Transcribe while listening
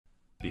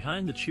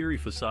Behind the cheery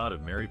facade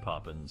of Mary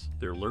Poppins,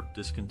 there lurked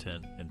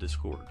discontent and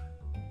discord.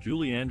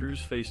 Julie Andrews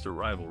faced a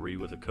rivalry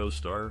with a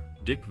co-star,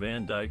 Dick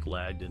Van Dyke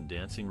lagged in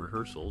dancing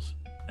rehearsals,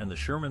 and the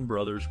Sherman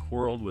brothers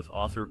quarreled with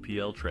author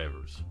P.L.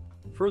 Travers.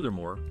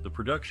 Furthermore, the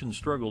production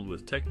struggled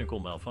with technical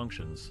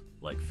malfunctions,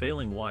 like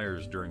failing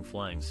wires during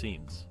flying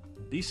scenes.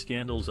 These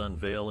scandals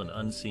unveil an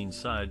unseen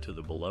side to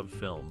the beloved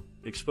film,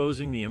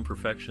 exposing the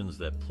imperfections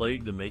that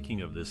plagued the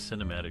making of this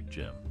cinematic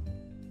gem.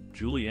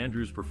 Julie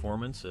Andrews'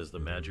 performance as the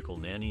magical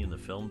nanny in the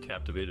film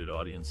captivated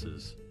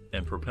audiences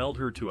and propelled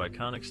her to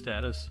iconic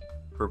status.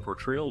 Her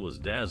portrayal was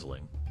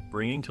dazzling,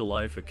 bringing to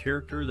life a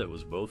character that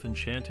was both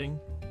enchanting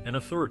and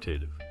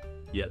authoritative.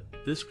 Yet,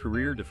 this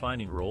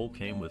career-defining role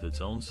came with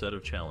its own set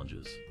of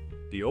challenges.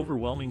 The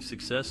overwhelming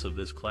success of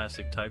this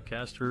classic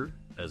typecast her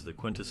as the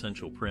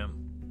quintessential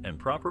prim and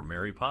proper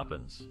Mary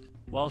Poppins.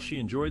 While she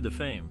enjoyed the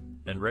fame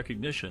and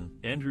recognition,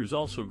 Andrews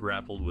also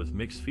grappled with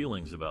mixed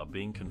feelings about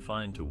being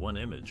confined to one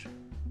image.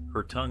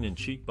 Her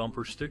tongue-in-cheek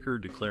bumper sticker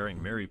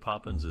declaring Mary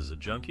Poppins as a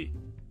junkie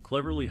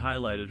cleverly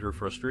highlighted her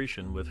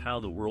frustration with how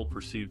the world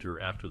perceived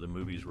her after the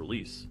movie's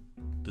release.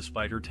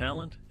 Despite her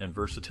talent and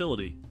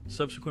versatility,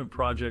 subsequent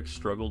projects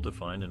struggled to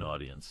find an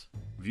audience.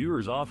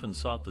 Viewers often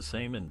sought the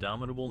same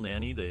indomitable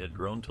nanny they had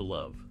grown to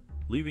love,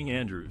 leaving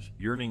Andrews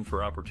yearning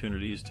for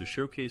opportunities to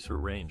showcase her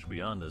range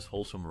beyond this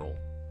wholesome role.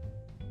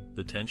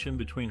 The tension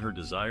between her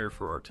desire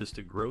for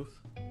artistic growth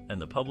and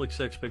the public's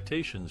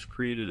expectations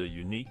created a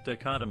unique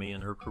dichotomy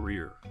in her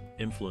career,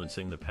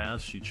 influencing the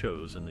paths she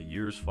chose in the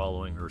years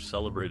following her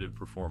celebrated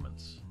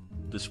performance.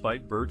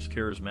 Despite Bert's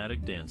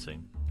charismatic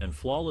dancing and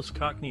flawless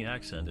Cockney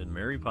accent in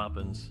Mary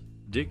Poppins,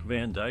 Dick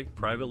Van Dyke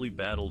privately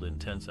battled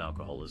intense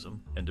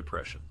alcoholism and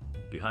depression.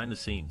 Behind the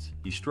scenes,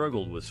 he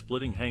struggled with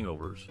splitting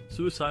hangovers,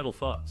 suicidal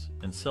thoughts,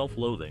 and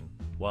self-loathing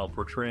while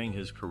portraying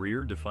his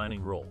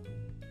career-defining role.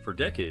 For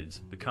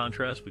decades, the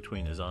contrast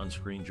between his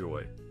on-screen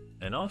joy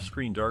and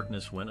off-screen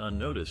darkness went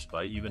unnoticed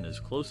by even his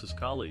closest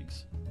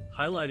colleagues,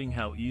 highlighting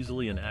how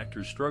easily an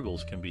actor's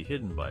struggles can be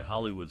hidden by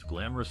Hollywood's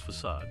glamorous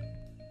facade.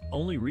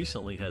 Only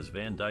recently has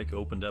Van Dyke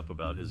opened up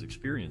about his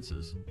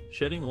experiences,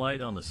 shedding light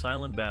on the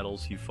silent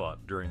battles he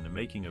fought during the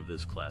making of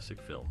this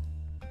classic film.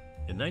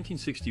 In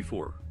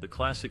 1964, the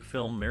classic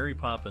film Mary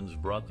Poppins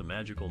brought the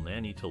magical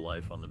nanny to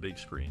life on the big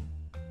screen.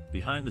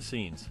 Behind the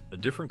scenes, a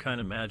different kind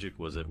of magic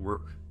was at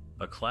work.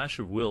 A clash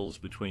of wills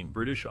between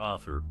British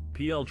author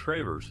P.L.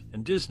 Travers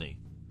and Disney.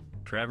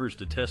 Travers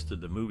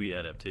detested the movie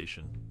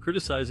adaptation,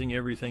 criticizing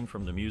everything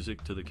from the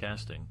music to the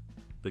casting.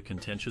 The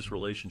contentious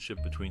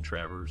relationship between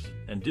Travers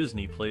and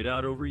Disney played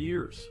out over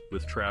years,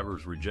 with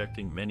Travers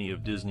rejecting many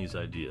of Disney's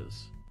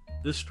ideas.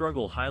 This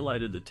struggle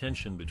highlighted the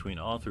tension between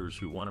authors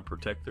who want to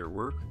protect their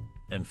work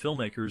and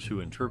filmmakers who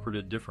interpret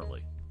it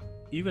differently.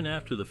 Even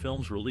after the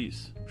film's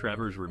release,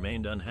 Travers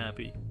remained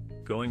unhappy,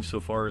 going so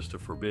far as to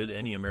forbid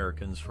any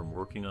Americans from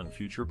working on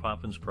future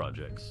Poppins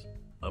projects,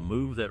 a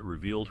move that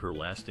revealed her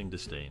lasting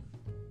disdain.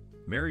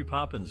 Mary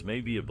Poppins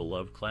may be a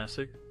beloved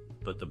classic,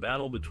 but the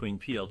battle between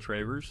P.L.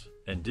 Travers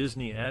and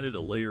Disney added a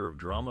layer of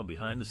drama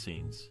behind the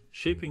scenes,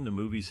 shaping the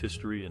movie's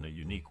history in a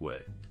unique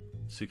way.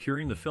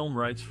 Securing the film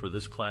rights for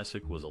this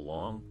classic was a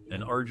long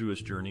and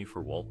arduous journey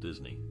for Walt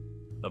Disney.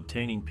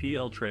 Obtaining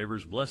P.L.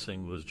 Travers'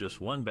 blessing was just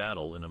one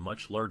battle in a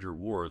much larger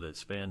war that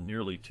spanned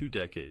nearly 2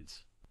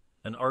 decades.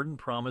 An ardent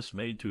promise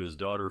made to his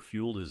daughter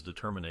fueled his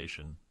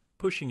determination,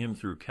 pushing him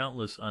through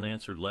countless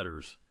unanswered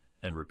letters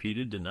and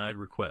repeated denied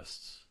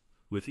requests.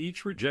 With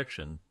each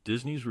rejection,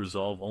 Disney's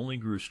resolve only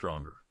grew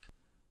stronger.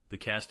 The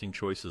casting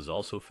choices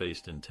also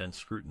faced intense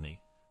scrutiny.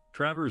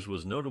 Travers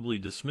was notably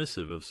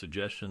dismissive of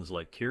suggestions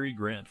like Cary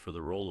Grant for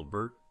the role of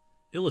Bert,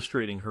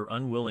 illustrating her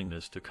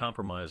unwillingness to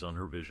compromise on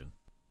her vision.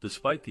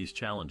 Despite these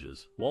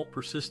challenges, Walt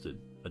persisted,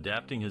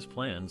 adapting his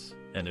plans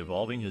and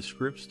evolving his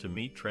scripts to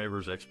meet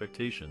Travers'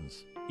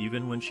 expectations,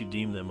 even when she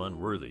deemed them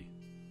unworthy.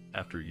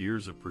 After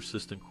years of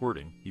persistent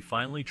courting, he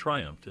finally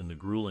triumphed in the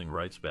grueling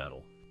rights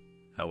battle.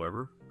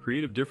 However,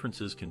 creative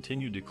differences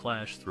continued to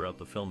clash throughout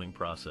the filming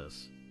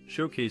process,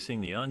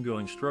 showcasing the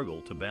ongoing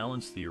struggle to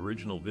balance the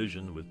original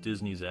vision with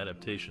Disney's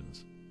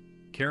adaptations.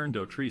 Karen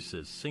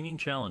Dautrice's singing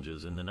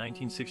challenges in the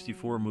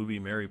 1964 movie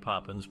Mary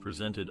Poppins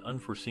presented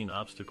unforeseen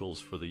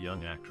obstacles for the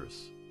young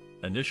actress.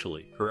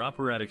 Initially, her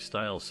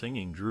operatic-style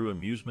singing drew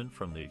amusement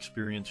from the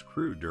experienced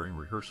crew during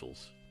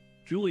rehearsals.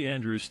 Julie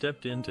Andrews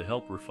stepped in to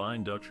help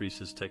refine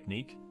Dautrice's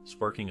technique,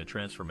 sparking a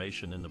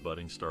transformation in the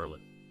budding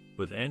starlet.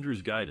 With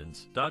Andrews'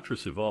 guidance,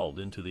 Dautrice evolved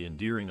into the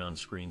endearing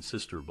on-screen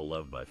sister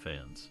beloved by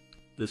fans.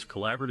 This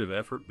collaborative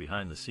effort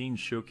behind the scenes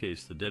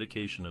showcased the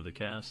dedication of the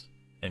cast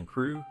and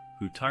crew,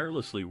 who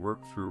tirelessly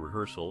worked through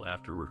rehearsal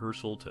after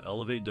rehearsal to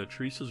elevate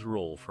Dautrice's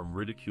role from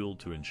ridicule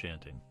to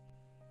enchanting.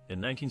 In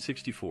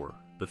 1964,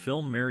 the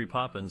film Mary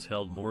Poppins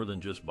held more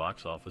than just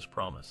box office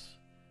promise.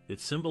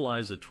 It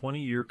symbolized a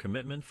 20-year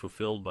commitment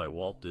fulfilled by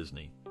Walt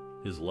Disney.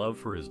 His love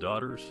for his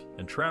daughters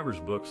and Travers'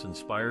 books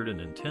inspired an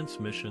intense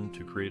mission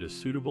to create a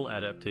suitable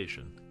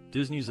adaptation.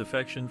 Disney's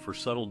affection for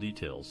subtle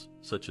details,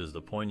 such as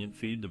the poignant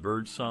Feed the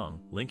Bird song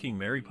linking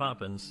Mary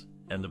Poppins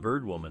and the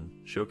Bird Woman,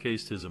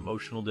 showcased his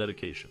emotional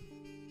dedication.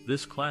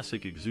 This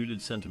classic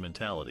exuded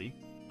sentimentality,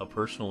 a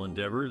personal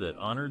endeavor that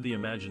honored the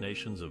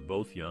imaginations of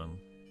both young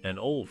and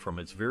old from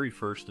its very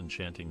first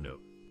enchanting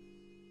note.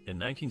 In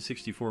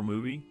 1964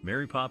 movie,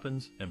 Mary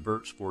Poppins and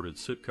Bert sported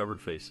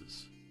soot-covered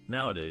faces.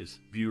 Nowadays,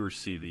 viewers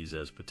see these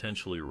as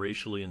potentially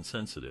racially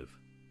insensitive.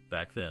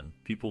 Back then,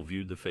 people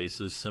viewed the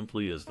faces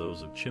simply as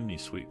those of chimney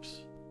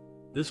sweeps.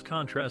 This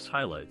contrast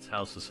highlights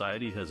how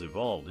society has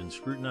evolved in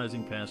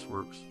scrutinizing past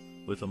works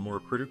with a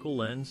more critical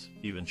lens,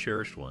 even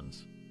cherished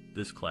ones.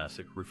 This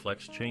classic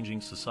reflects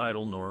changing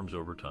societal norms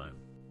over time.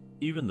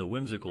 Even the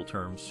whimsical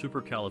term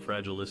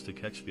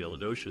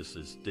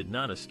supercalifragilisticexpialidocious did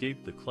not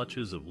escape the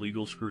clutches of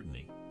legal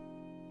scrutiny.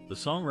 The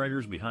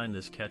songwriters behind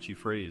this catchy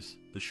phrase,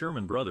 the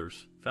Sherman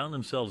Brothers, found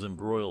themselves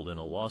embroiled in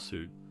a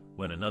lawsuit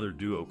when another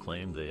duo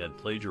claimed they had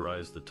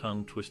plagiarized the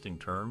tongue-twisting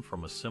term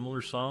from a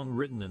similar song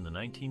written in the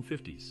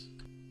 1950s.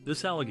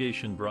 This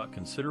allegation brought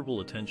considerable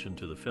attention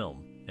to the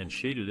film and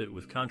shaded it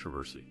with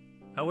controversy.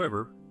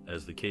 However,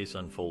 as the case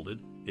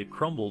unfolded, it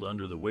crumbled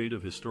under the weight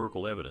of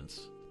historical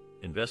evidence.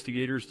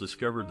 Investigators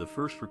discovered the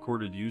first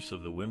recorded use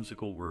of the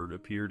whimsical word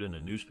appeared in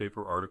a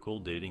newspaper article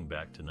dating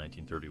back to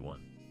 1931.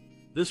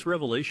 This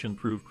revelation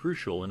proved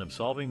crucial in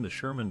absolving the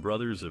Sherman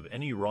Brothers of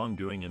any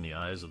wrongdoing in the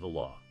eyes of the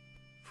law.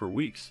 For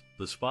weeks,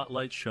 the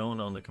spotlight shone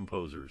on the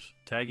composers,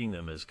 tagging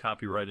them as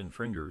copyright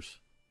infringers,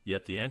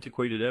 yet the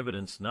antiquated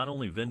evidence not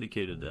only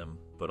vindicated them,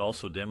 but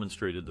also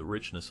demonstrated the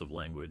richness of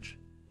language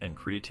and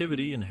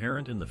creativity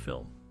inherent in the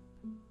film.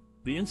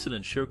 The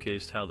incident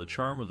showcased how the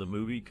charm of the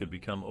movie could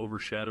become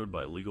overshadowed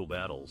by legal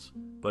battles,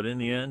 but in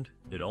the end,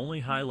 it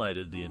only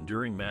highlighted the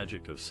enduring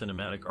magic of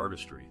cinematic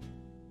artistry.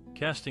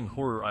 Casting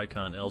horror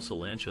icon Elsa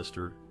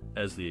Lanchester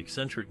as the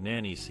eccentric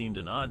nanny seemed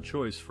an odd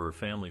choice for a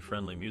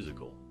family-friendly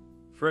musical.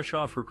 Fresh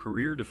off her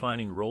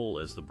career-defining role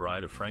as the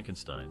Bride of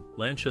Frankenstein,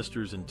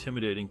 Lanchester's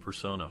intimidating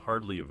persona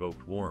hardly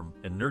evoked warm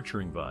and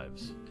nurturing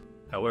vibes.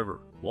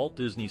 However, Walt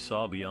Disney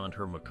saw beyond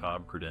her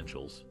macabre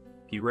credentials.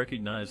 He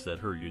recognized that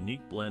her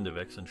unique blend of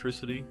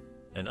eccentricity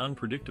and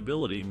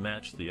unpredictability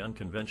matched the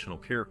unconventional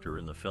character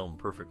in the film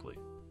perfectly.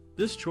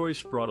 This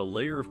choice brought a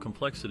layer of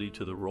complexity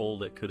to the role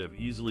that could have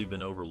easily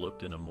been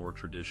overlooked in a more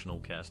traditional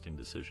casting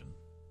decision.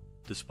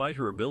 Despite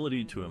her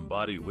ability to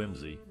embody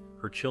whimsy,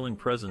 her chilling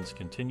presence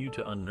continued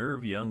to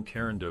unnerve young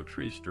Karen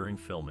Dautrice during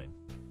filming.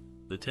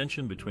 The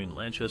tension between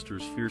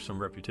Lanchester's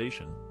fearsome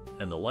reputation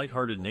and the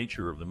lighthearted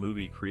nature of the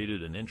movie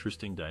created an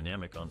interesting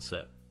dynamic on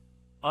set.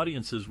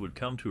 Audiences would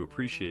come to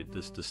appreciate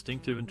this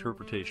distinctive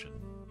interpretation,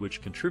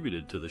 which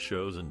contributed to the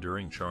show's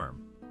enduring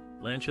charm.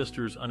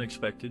 Lanchester's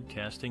unexpected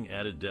casting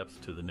added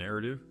depth to the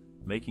narrative,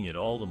 making it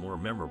all the more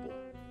memorable.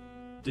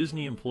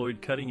 Disney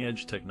employed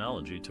cutting-edge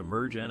technology to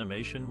merge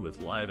animation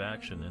with live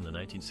action in the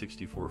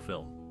 1964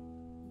 film.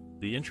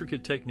 The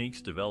intricate techniques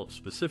developed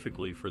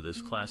specifically for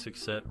this classic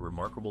set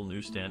remarkable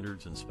new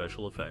standards in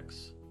special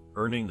effects,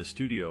 earning the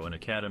studio an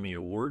Academy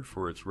Award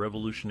for its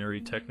revolutionary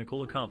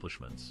technical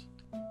accomplishments.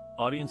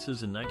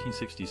 Audiences in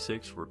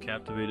 1966 were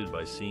captivated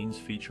by scenes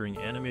featuring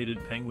animated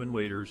penguin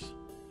waders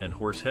and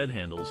horse head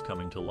handles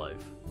coming to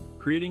life,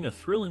 creating a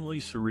thrillingly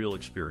surreal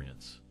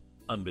experience.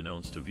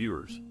 Unbeknownst to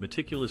viewers,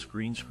 meticulous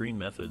green screen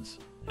methods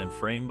and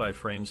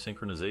frame-by-frame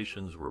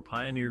synchronizations were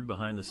pioneered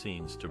behind the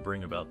scenes to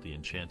bring about the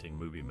enchanting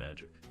movie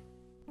magic.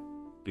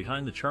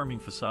 Behind the charming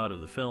facade of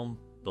the film,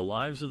 the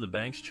lives of the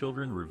Banks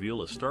children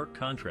reveal a stark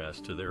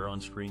contrast to their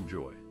on-screen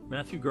joy.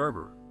 Matthew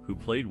Garber, who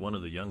played one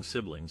of the young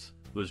siblings,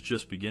 was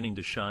just beginning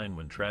to shine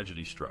when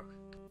tragedy struck.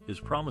 His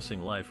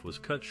promising life was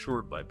cut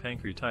short by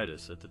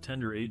pancreatitis at the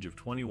tender age of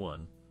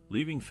 21,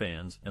 leaving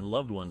fans and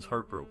loved ones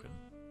heartbroken.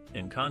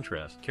 In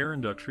contrast,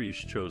 Karen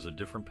Dautrice chose a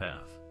different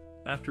path.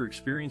 After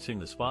experiencing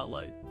the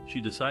spotlight, she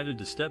decided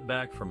to step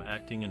back from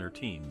acting in her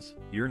teens,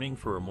 yearning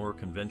for a more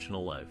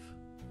conventional life.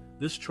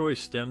 This choice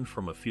stemmed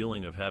from a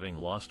feeling of having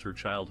lost her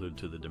childhood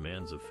to the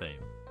demands of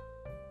fame.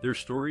 Their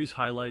stories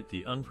highlight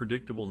the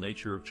unpredictable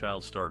nature of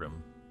child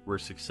stardom, where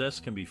success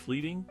can be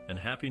fleeting and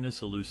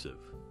happiness elusive.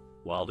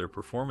 While their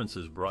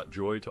performances brought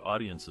joy to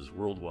audiences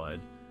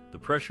worldwide, the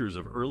pressures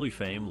of early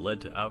fame led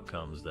to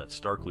outcomes that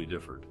starkly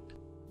differed.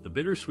 The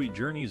bittersweet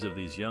journeys of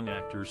these young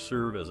actors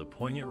serve as a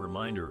poignant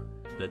reminder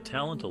that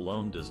talent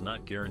alone does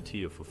not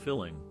guarantee a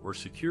fulfilling or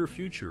secure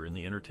future in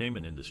the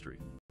entertainment industry.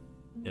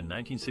 In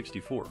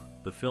 1964,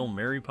 the film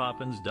Mary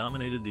Poppins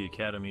dominated the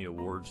Academy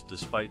Awards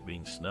despite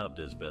being snubbed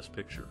as Best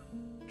Picture.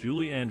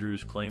 Julie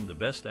Andrews claimed the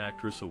Best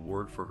Actress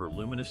award for her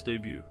luminous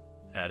debut,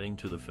 adding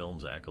to the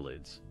film's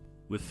accolades.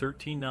 With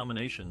 13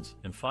 nominations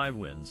and 5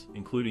 wins,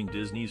 including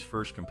Disney's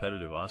first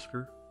competitive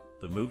Oscar,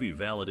 the movie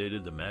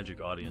validated the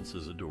magic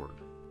audiences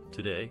adored.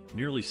 Today,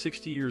 nearly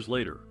 60 years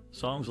later,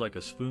 songs like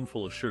A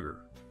Spoonful of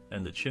Sugar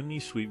and the chimney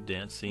sweep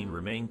dance scene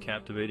remain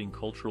captivating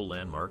cultural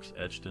landmarks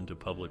etched into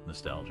public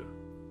nostalgia.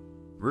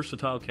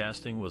 Versatile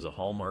casting was a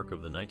hallmark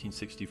of the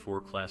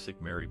 1964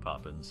 classic Mary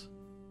Poppins.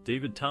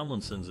 David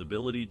Tomlinson's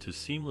ability to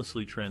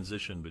seamlessly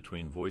transition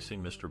between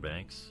voicing Mr.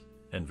 Banks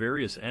and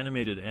various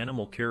animated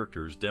animal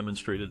characters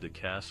demonstrated the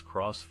cast's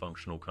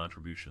cross-functional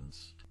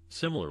contributions.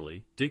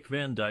 Similarly, Dick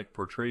Van Dyke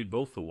portrayed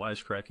both the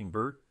wisecracking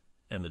Bert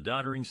and the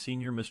doddering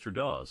senior Mr.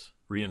 Dawes,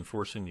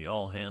 reinforcing the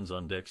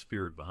all-hands-on-deck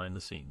spirit behind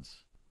the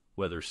scenes.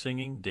 Whether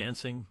singing,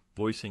 dancing,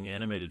 voicing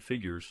animated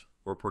figures,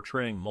 or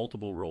portraying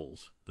multiple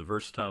roles, the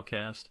versatile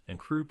cast and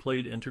crew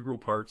played integral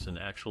parts in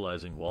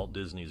actualizing Walt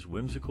Disney's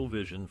whimsical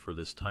vision for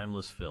this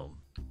timeless film.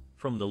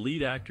 From the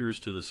lead actors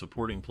to the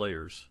supporting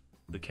players,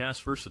 the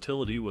cast's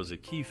versatility was a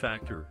key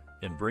factor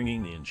in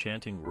bringing the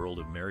enchanting world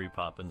of Mary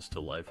Poppins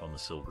to life on the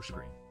silver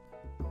screen.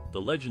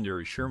 The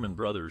legendary Sherman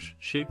Brothers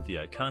shaped the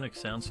iconic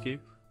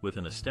soundscape with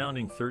an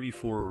astounding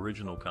 34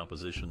 original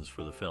compositions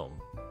for the film.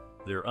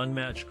 Their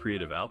unmatched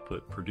creative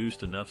output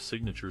produced enough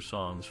signature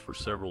songs for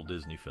several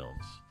Disney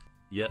films.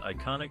 Yet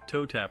iconic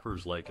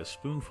toe-tappers like A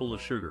Spoonful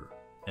of Sugar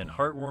and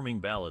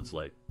heartwarming ballads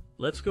like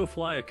Let's Go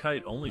Fly a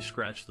Kite only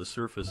scratched the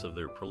surface of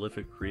their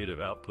prolific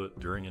creative output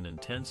during an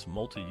intense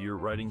multi-year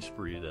writing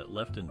spree that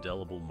left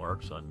indelible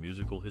marks on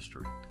musical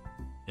history.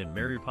 In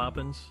Mary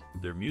Poppins,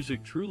 their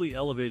music truly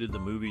elevated the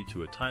movie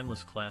to a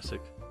timeless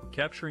classic,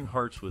 capturing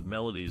hearts with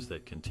melodies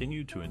that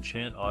continue to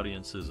enchant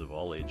audiences of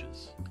all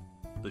ages.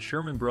 The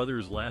Sherman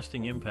Brothers'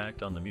 lasting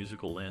impact on the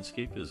musical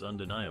landscape is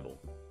undeniable,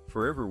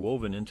 forever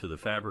woven into the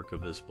fabric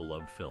of this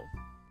beloved film.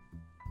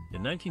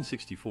 In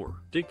 1964,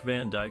 Dick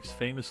Van Dyke's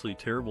famously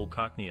terrible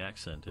Cockney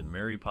accent in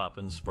Mary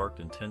Poppins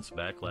sparked intense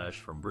backlash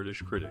from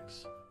British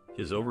critics.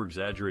 His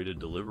over-exaggerated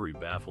delivery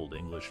baffled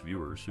English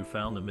viewers who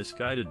found the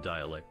misguided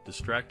dialect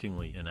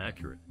distractingly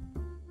inaccurate.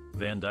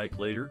 Van Dyke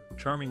later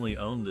charmingly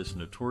owned this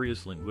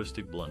notorious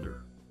linguistic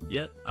blunder.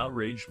 Yet,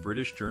 outraged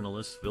British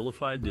journalists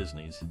vilified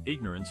Disney's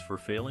ignorance for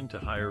failing to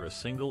hire a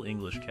single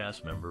English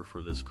cast member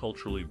for this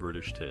culturally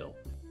British tale.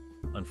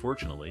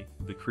 Unfortunately,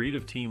 the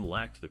creative team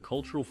lacked the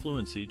cultural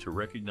fluency to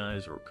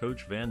recognize or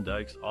coach Van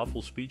Dyke's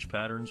awful speech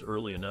patterns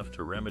early enough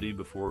to remedy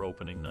before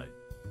opening night.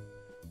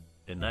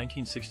 In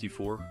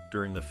 1964,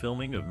 during the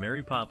filming of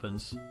Mary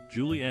Poppins,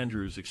 Julie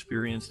Andrews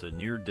experienced a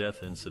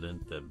near-death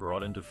incident that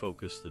brought into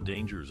focus the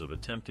dangers of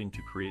attempting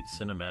to create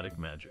cinematic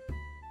magic.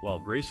 While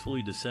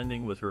gracefully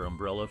descending with her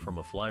umbrella from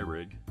a fly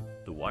rig,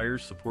 the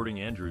wires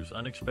supporting Andrews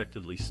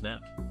unexpectedly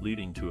snapped,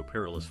 leading to a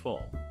perilous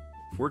fall.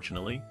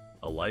 Fortunately,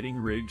 a lighting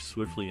rig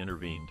swiftly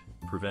intervened,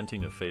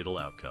 preventing a fatal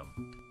outcome.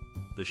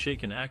 The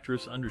shaken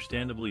actress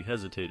understandably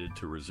hesitated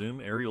to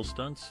resume aerial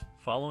stunts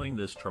following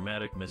this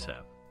traumatic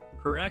mishap.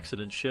 Her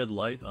accident shed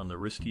light on the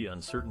risky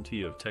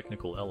uncertainty of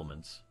technical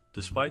elements,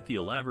 despite the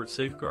elaborate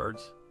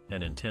safeguards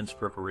and intense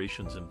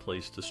preparations in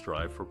place to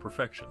strive for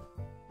perfection.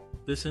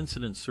 This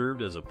incident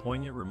served as a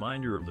poignant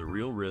reminder of the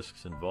real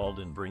risks involved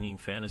in bringing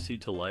fantasy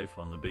to life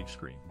on the big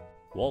screen.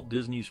 Walt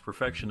Disney's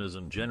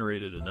perfectionism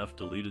generated enough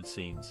deleted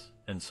scenes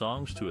and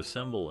songs to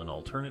assemble an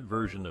alternate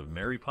version of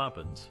Mary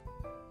Poppins.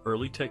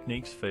 Early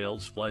techniques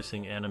failed,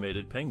 splicing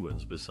animated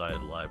penguins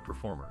beside live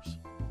performers.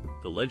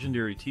 The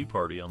legendary tea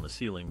party on the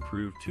ceiling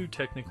proved too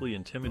technically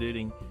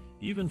intimidating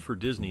even for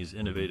Disney's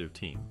innovative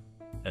team.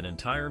 An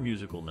entire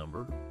musical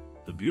number,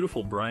 The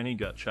Beautiful Bryony,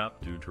 got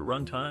chopped due to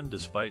runtime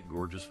despite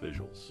gorgeous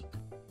visuals.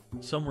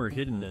 Somewhere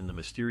hidden in the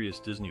mysterious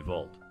Disney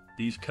vault,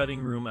 these cutting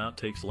room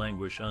outtakes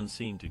languish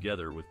unseen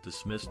together with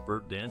dismissed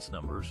Burt dance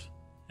numbers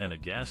and a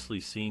ghastly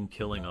scene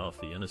killing off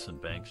the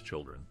innocent Banks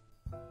children.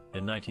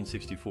 In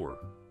 1964,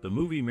 the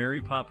movie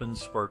Mary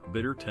Poppins sparked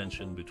bitter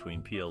tension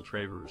between P.L.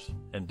 Travers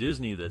and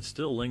Disney that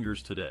still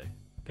lingers today.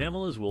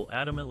 Pamela's will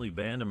adamantly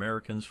ban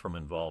Americans from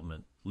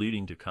involvement,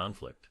 leading to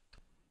conflict.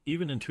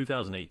 Even in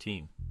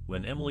 2018,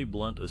 when Emily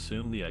Blunt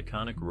assumed the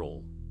iconic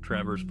role,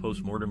 Travers'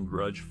 post-mortem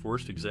grudge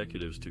forced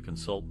executives to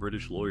consult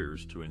British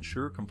lawyers to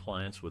ensure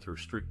compliance with her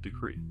strict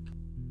decree.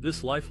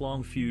 This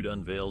lifelong feud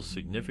unveils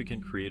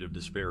significant creative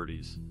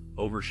disparities,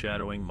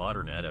 overshadowing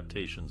modern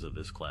adaptations of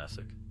this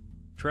classic.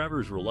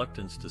 Travers'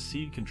 reluctance to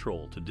cede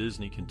control to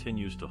Disney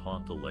continues to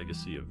haunt the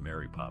legacy of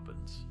Mary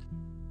Poppins.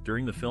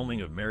 During the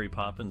filming of Mary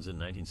Poppins in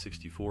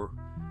 1964,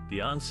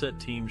 the on-set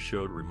team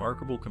showed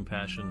remarkable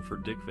compassion for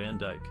Dick Van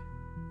Dyke.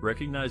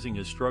 Recognizing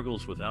his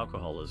struggles with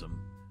alcoholism,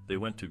 they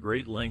went to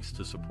great lengths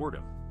to support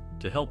him.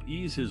 To help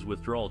ease his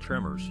withdrawal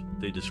tremors,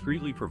 they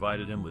discreetly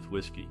provided him with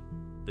whiskey.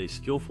 They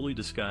skillfully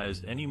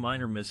disguised any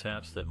minor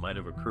mishaps that might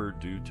have occurred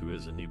due to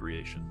his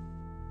inebriation.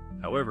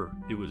 However,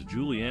 it was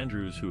Julie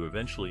Andrews who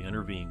eventually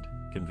intervened,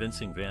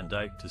 convincing Van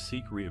Dyke to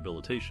seek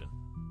rehabilitation.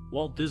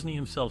 Walt Disney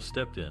himself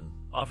stepped in,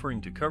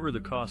 offering to cover the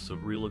costs of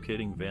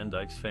relocating Van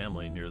Dyke's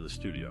family near the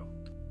studio.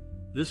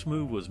 This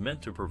move was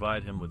meant to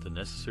provide him with the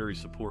necessary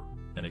support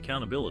and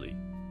accountability.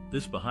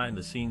 This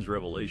behind-the-scenes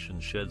revelation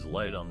sheds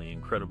light on the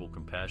incredible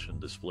compassion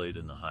displayed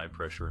in the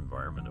high-pressure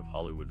environment of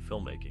Hollywood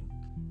filmmaking.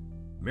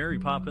 Mary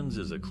Poppins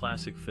is a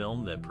classic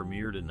film that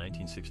premiered in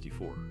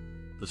 1964.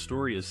 The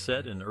story is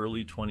set in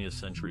early 20th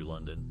century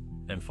London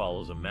and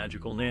follows a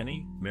magical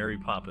nanny, Mary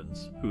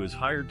Poppins, who is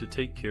hired to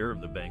take care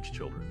of the Banks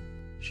children.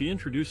 She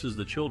introduces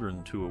the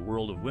children to a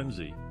world of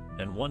whimsy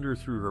and wonder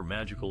through her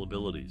magical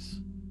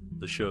abilities.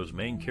 The show's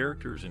main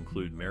characters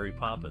include Mary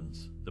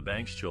Poppins, the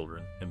Banks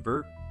children, and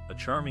Bert, a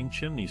charming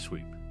chimney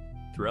sweep.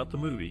 Throughout the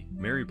movie,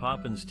 Mary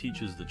Poppins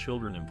teaches the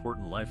children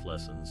important life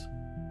lessons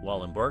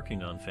while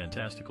embarking on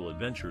fantastical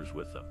adventures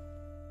with them.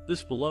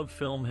 This beloved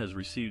film has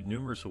received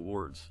numerous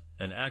awards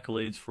and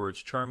accolades for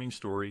its charming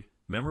story,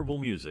 memorable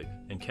music,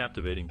 and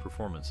captivating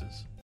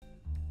performances.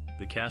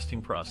 The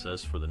casting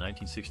process for the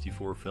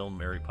 1964 film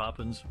Mary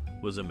Poppins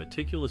was a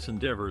meticulous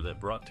endeavor that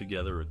brought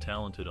together a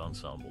talented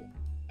ensemble.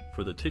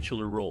 For the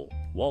titular role,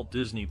 Walt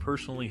Disney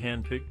personally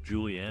handpicked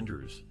Julie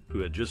Andrews, who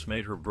had just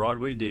made her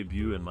Broadway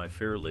debut in My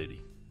Fair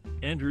Lady.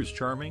 Andrews'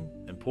 charming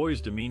and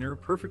poised demeanor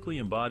perfectly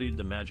embodied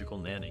the magical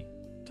nanny.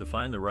 To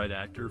find the right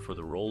actor for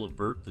the role of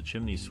Bert the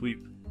Chimney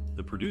Sweep,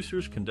 the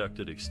producers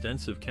conducted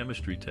extensive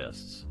chemistry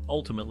tests,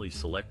 ultimately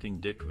selecting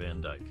Dick Van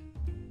Dyke.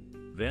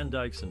 Van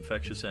Dyke's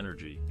infectious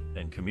energy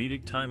and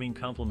comedic timing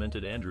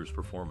complemented Andrews'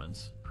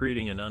 performance,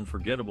 creating an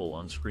unforgettable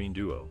on-screen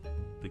duo.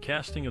 The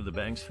casting of the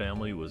Banks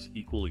family was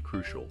equally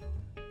crucial.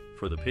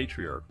 For the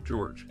patriarch,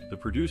 George, the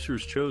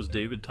producers chose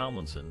David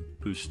Tomlinson,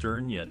 whose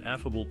stern yet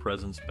affable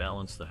presence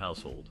balanced the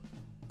household.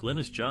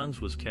 Glynis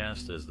Johns was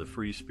cast as the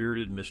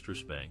free-spirited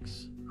Mistress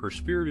Banks, her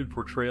spirited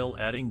portrayal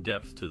adding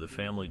depth to the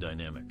family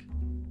dynamic.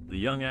 The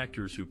young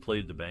actors who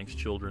played the Banks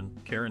children,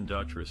 Karen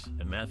Daughtris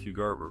and Matthew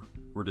Garber,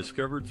 were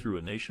discovered through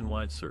a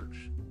nationwide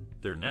search.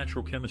 Their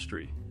natural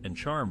chemistry and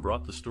charm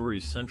brought the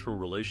story's central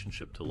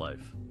relationship to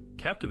life,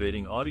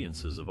 captivating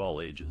audiences of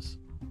all ages.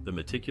 The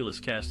meticulous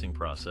casting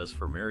process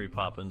for Mary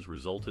Poppins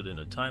resulted in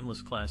a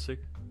timeless classic,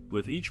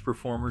 with each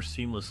performer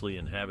seamlessly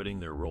inhabiting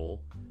their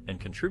role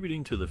and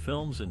contributing to the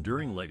film's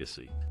enduring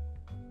legacy.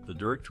 The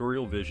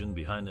directorial vision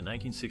behind the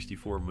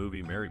 1964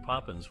 movie Mary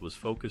Poppins was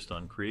focused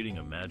on creating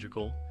a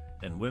magical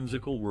and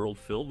whimsical world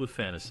filled with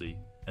fantasy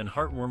and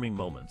heartwarming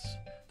moments.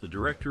 The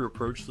director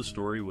approached the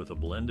story with a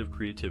blend of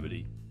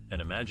creativity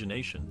and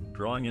imagination,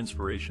 drawing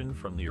inspiration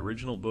from the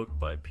original book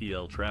by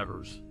P.L.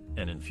 Travers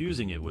and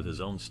infusing it with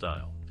his own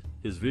style.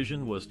 His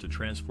vision was to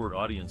transport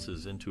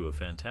audiences into a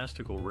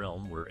fantastical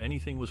realm where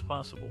anything was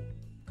possible,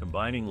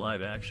 combining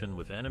live action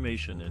with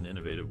animation in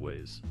innovative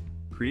ways.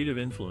 Creative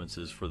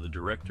influences for the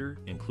director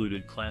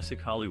included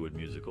classic Hollywood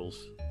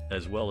musicals,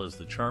 as well as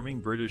the charming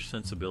British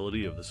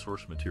sensibility of the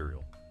source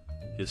material.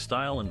 His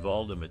style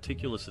involved a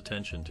meticulous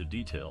attention to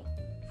detail,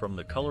 from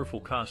the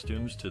colorful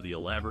costumes to the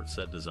elaborate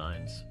set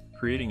designs,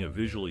 creating a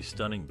visually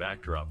stunning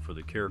backdrop for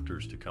the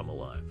characters to come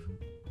alive.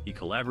 He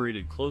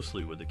collaborated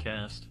closely with the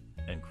cast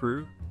and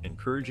crew,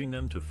 encouraging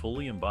them to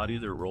fully embody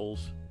their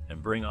roles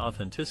and bring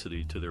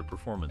authenticity to their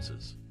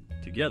performances.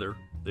 Together,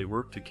 they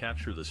worked to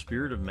capture the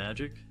spirit of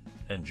magic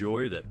and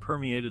joy that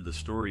permeated the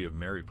story of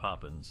Mary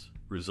Poppins,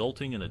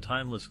 resulting in a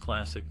timeless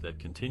classic that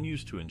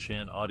continues to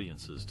enchant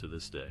audiences to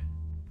this day.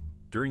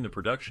 During the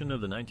production of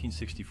the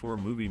 1964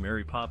 movie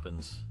Mary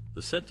Poppins,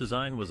 the set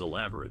design was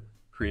elaborate,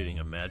 creating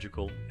a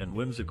magical and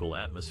whimsical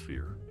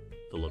atmosphere.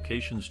 The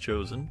locations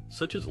chosen,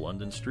 such as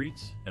London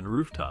streets and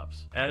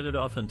rooftops, added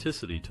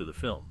authenticity to the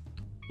film.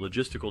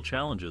 Logistical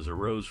challenges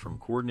arose from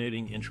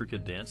coordinating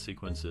intricate dance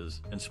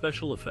sequences and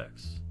special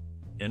effects.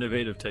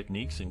 Innovative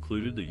techniques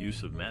included the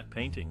use of matte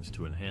paintings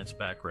to enhance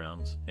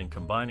backgrounds and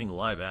combining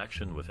live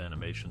action with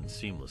animation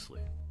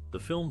seamlessly. The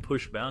film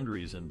pushed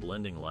boundaries in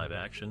blending live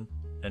action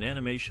and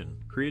animation,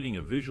 creating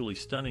a visually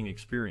stunning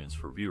experience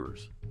for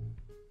viewers.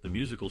 The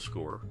musical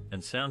score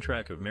and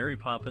soundtrack of Mary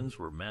Poppins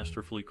were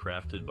masterfully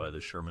crafted by the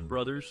Sherman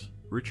brothers,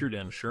 Richard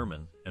M.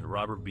 Sherman and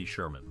Robert B.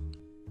 Sherman.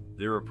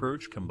 Their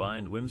approach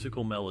combined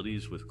whimsical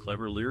melodies with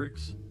clever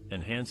lyrics,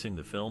 enhancing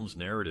the film's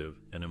narrative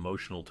and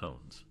emotional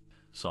tones.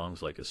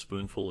 Songs like A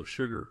Spoonful of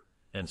Sugar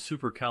and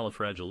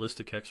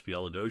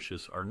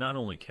Supercalifragilisticexpialidocious are not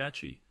only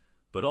catchy,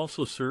 but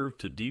also serve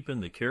to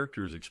deepen the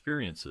characters'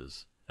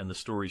 experiences and the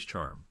story's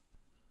charm.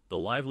 The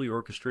lively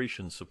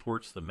orchestration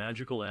supports the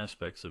magical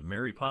aspects of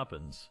Mary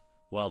Poppins,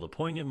 while the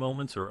poignant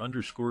moments are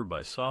underscored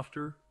by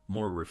softer,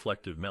 more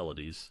reflective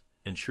melodies,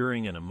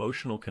 ensuring an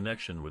emotional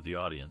connection with the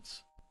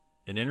audience.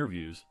 In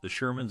interviews, the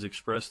Shermans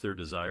expressed their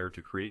desire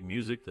to create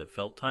music that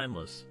felt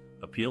timeless,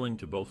 appealing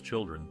to both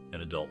children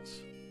and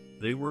adults.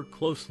 They worked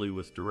closely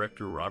with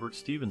director Robert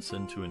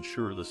Stevenson to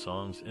ensure the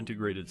songs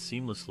integrated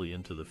seamlessly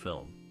into the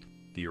film.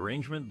 The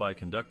arrangement by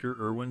conductor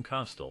Irwin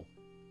Kostal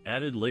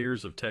added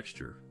layers of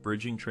texture,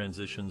 bridging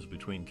transitions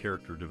between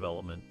character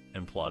development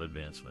and plot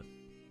advancement.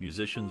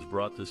 Musicians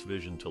brought this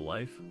vision to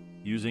life,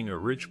 using a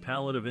rich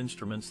palette of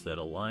instruments that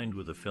aligned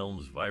with the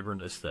film's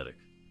vibrant aesthetic.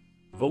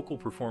 Vocal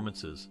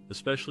performances,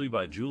 especially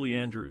by Julie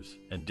Andrews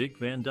and Dick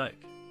Van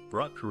Dyke,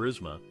 brought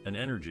charisma and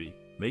energy,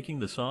 making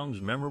the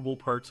songs memorable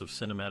parts of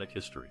cinematic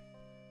history.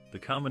 The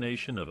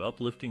combination of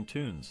uplifting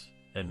tunes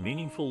and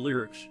meaningful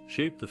lyrics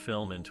shaped the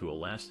film into a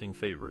lasting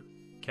favorite,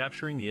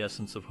 capturing the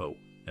essence of hope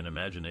and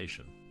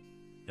imagination.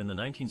 In the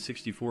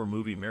 1964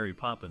 movie Mary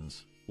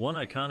Poppins, one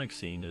iconic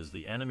scene is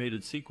the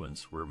animated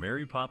sequence where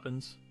Mary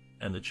Poppins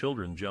and the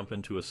children jump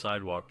into a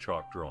sidewalk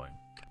chalk drawing.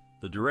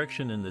 The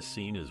direction in this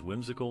scene is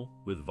whimsical,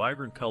 with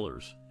vibrant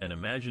colors and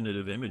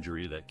imaginative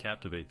imagery that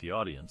captivate the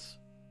audience.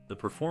 The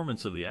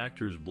performance of the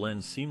actors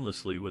blends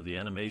seamlessly with the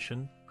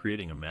animation,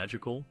 creating a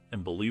magical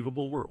and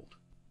believable world.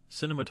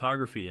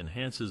 Cinematography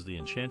enhances the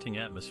enchanting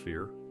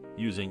atmosphere,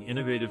 using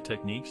innovative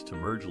techniques to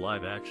merge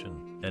live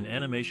action and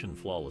animation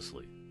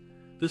flawlessly.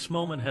 This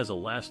moment has a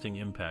lasting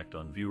impact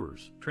on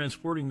viewers,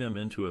 transporting them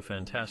into a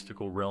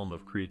fantastical realm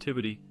of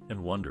creativity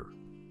and wonder.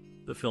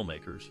 The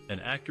filmmakers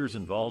and actors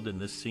involved in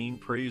this scene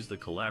praised the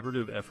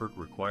collaborative effort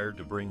required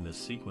to bring this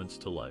sequence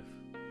to life.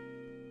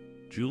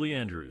 Julie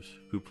Andrews,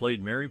 who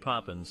played Mary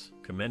Poppins,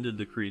 commended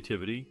the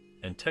creativity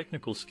and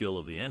technical skill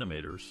of the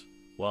animators,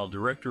 while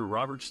director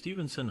Robert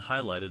Stevenson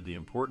highlighted the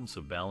importance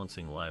of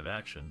balancing live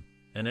action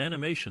and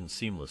animation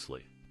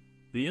seamlessly.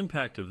 The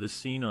impact of this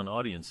scene on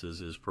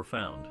audiences is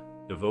profound,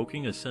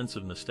 evoking a sense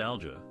of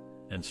nostalgia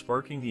and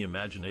sparking the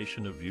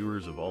imagination of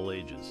viewers of all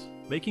ages,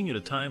 making it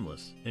a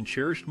timeless and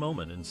cherished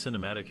moment in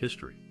cinematic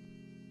history.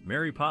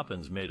 Mary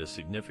Poppins made a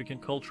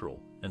significant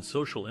cultural and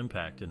social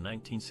impact in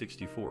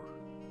 1964.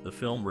 The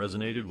film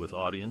resonated with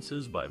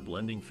audiences by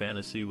blending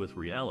fantasy with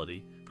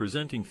reality,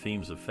 presenting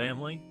themes of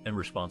family and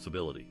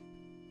responsibility.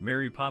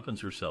 Mary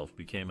Poppins herself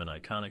became an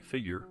iconic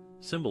figure,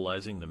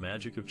 symbolizing the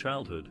magic of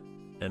childhood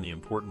and the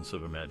importance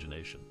of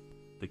imagination.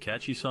 The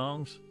catchy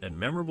songs and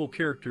memorable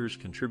characters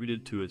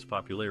contributed to its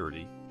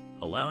popularity,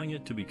 allowing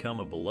it to become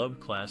a beloved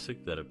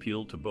classic that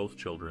appealed to both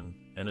children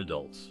and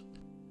adults.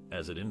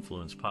 As it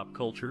influenced pop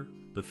culture,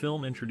 the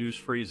film introduced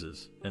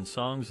phrases and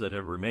songs that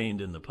have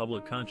remained in the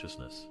public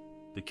consciousness.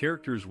 The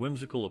characters'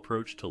 whimsical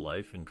approach to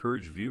life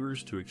encouraged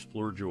viewers to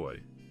explore joy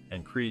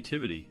and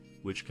creativity,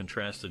 which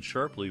contrasted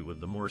sharply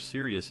with the more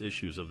serious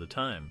issues of the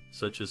time,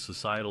 such as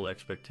societal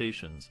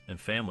expectations and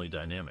family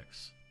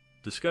dynamics.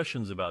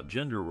 Discussions about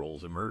gender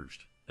roles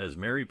emerged as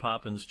Mary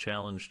Poppins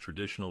challenged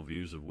traditional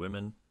views of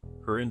women.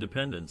 Her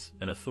independence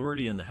and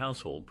authority in the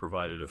household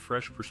provided a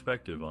fresh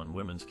perspective on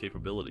women's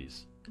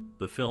capabilities.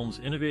 The film's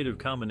innovative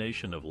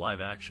combination of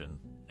live action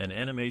and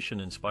animation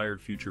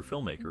inspired future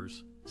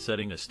filmmakers,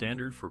 setting a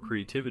standard for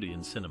creativity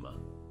in cinema.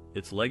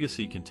 Its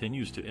legacy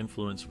continues to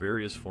influence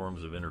various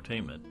forms of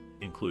entertainment,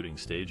 including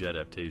stage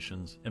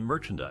adaptations and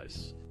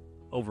merchandise.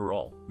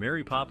 Overall,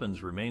 Mary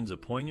Poppins remains a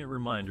poignant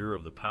reminder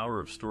of the power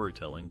of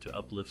storytelling to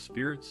uplift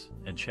spirits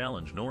and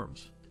challenge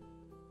norms.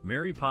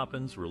 Mary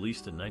Poppins,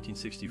 released in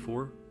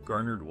 1964,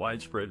 garnered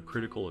widespread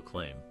critical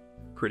acclaim.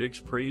 Critics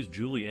praised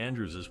Julie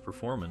Andrews'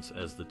 performance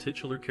as the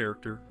titular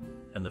character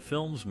and the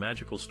film's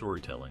magical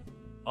storytelling.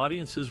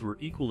 Audiences were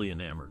equally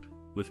enamored,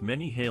 with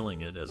many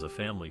hailing it as a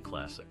family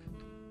classic.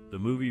 The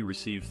movie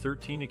received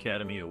 13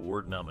 Academy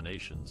Award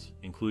nominations,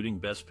 including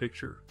Best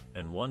Picture,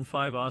 and won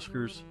 5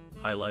 Oscars,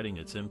 highlighting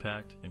its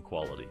impact and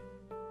quality.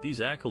 These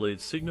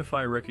accolades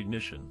signify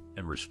recognition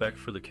and respect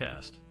for the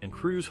cast and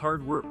crew's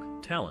hard work,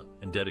 talent,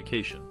 and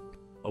dedication.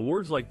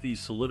 Awards like these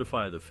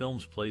solidify the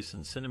film's place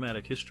in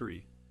cinematic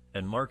history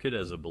and mark it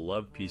as a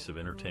beloved piece of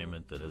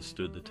entertainment that has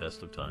stood the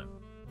test of time.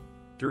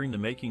 During the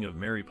making of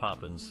Mary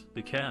Poppins,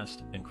 the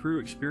cast and crew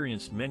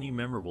experienced many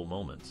memorable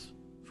moments.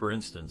 For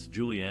instance,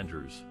 Julie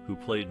Andrews, who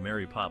played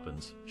Mary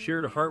Poppins,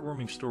 shared a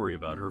heartwarming story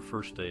about her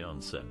first day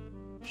on set.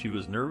 She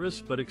was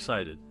nervous but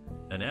excited,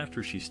 and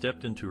after she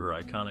stepped into her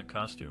iconic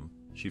costume,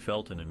 she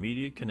felt an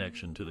immediate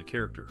connection to the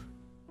character.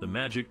 The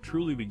magic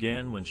truly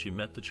began when she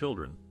met the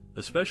children,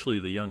 especially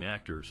the young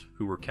actors,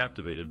 who were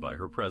captivated by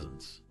her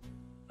presence.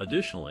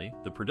 Additionally,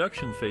 the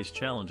production faced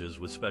challenges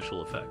with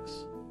special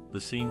effects. The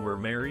scene where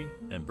Mary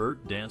and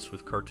Bert danced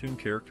with cartoon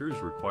characters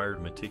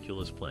required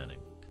meticulous planning.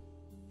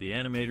 The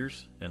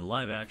animators and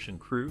live-action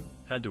crew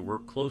had to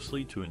work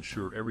closely to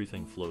ensure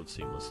everything flowed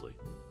seamlessly.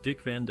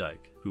 Dick Van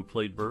Dyke, who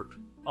played Bert,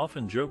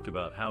 often joked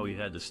about how he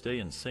had to stay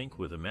in sync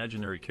with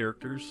imaginary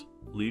characters,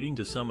 leading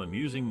to some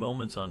amusing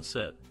moments on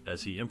set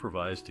as he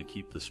improvised to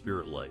keep the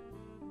spirit light.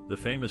 The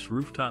famous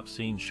rooftop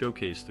scene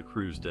showcased the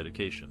crew's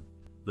dedication.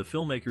 The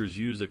filmmakers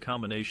used a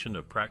combination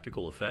of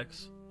practical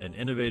effects and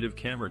innovative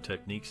camera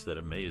techniques that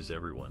amazed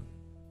everyone.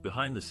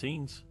 Behind the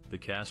scenes, the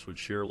cast would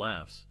share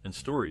laughs and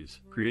stories,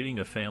 creating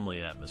a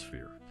family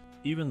atmosphere.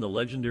 Even the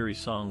legendary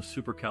song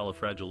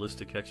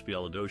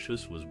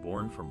Supercalifragilisticexpialidocious was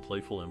born from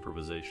playful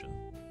improvisation.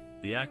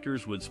 The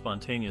actors would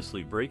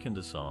spontaneously break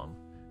into song,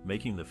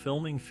 making the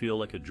filming feel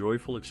like a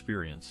joyful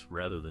experience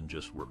rather than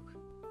just work.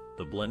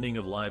 The blending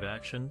of live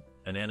action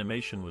and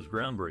animation was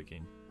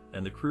groundbreaking,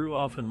 and the crew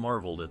often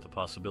marveled at the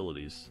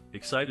possibilities,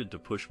 excited to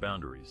push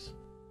boundaries.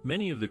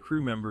 Many of the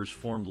crew members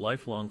formed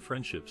lifelong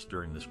friendships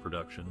during this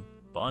production,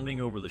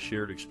 bonding over the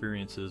shared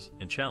experiences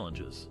and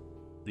challenges.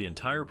 The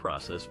entire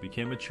process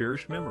became a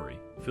cherished memory,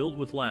 filled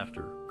with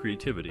laughter,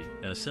 creativity,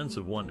 and a sense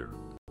of wonder.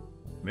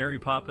 Mary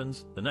Poppins,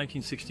 the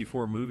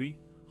 1964 movie,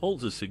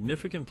 holds a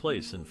significant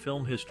place in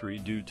film history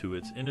due to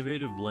its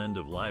innovative blend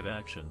of live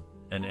action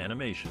and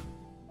animation.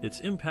 Its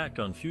impact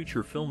on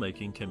future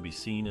filmmaking can be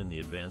seen in the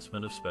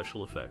advancement of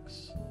special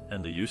effects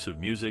and the use of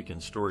music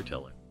and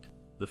storytelling.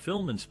 The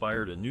film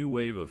inspired a new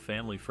wave of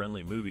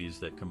family-friendly movies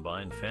that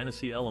combined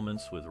fantasy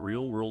elements with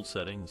real-world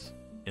settings,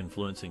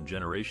 influencing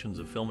generations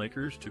of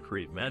filmmakers to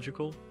create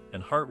magical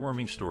and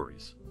heartwarming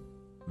stories.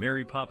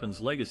 Mary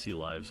Poppins' legacy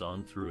lives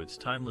on through its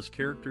timeless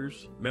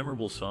characters,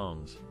 memorable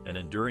songs, and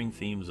enduring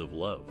themes of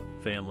love,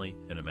 family,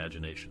 and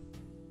imagination.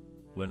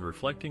 When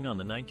reflecting on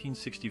the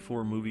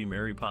 1964 movie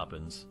Mary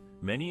Poppins,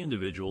 many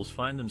individuals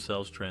find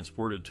themselves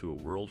transported to a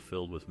world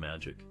filled with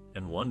magic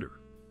and wonder.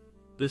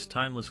 This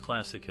timeless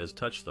classic has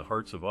touched the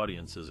hearts of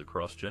audiences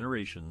across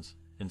generations,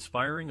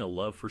 inspiring a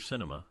love for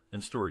cinema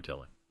and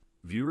storytelling.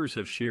 Viewers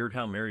have shared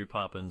how Mary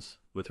Poppins,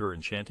 with her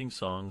enchanting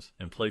songs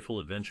and playful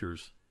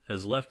adventures,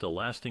 has left a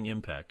lasting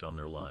impact on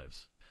their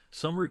lives.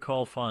 Some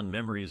recall fond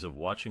memories of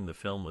watching the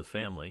film with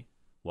family,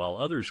 while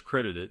others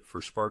credit it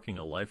for sparking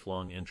a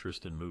lifelong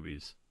interest in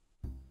movies.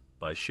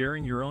 By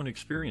sharing your own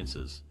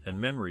experiences and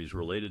memories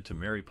related to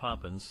Mary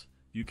Poppins,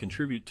 you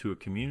contribute to a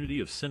community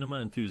of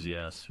cinema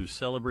enthusiasts who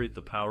celebrate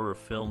the power of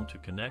film to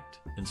connect,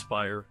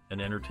 inspire,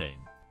 and entertain.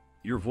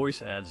 Your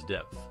voice adds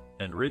depth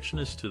and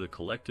richness to the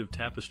collective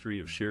tapestry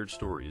of shared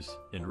stories,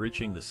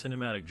 enriching the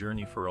cinematic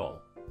journey for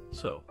all.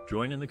 So,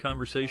 join in the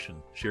conversation,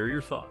 share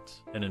your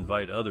thoughts, and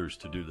invite others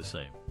to do the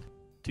same.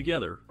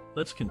 Together,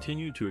 let's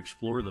continue to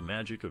explore the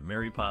magic of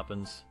Mary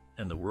Poppins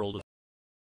and the world of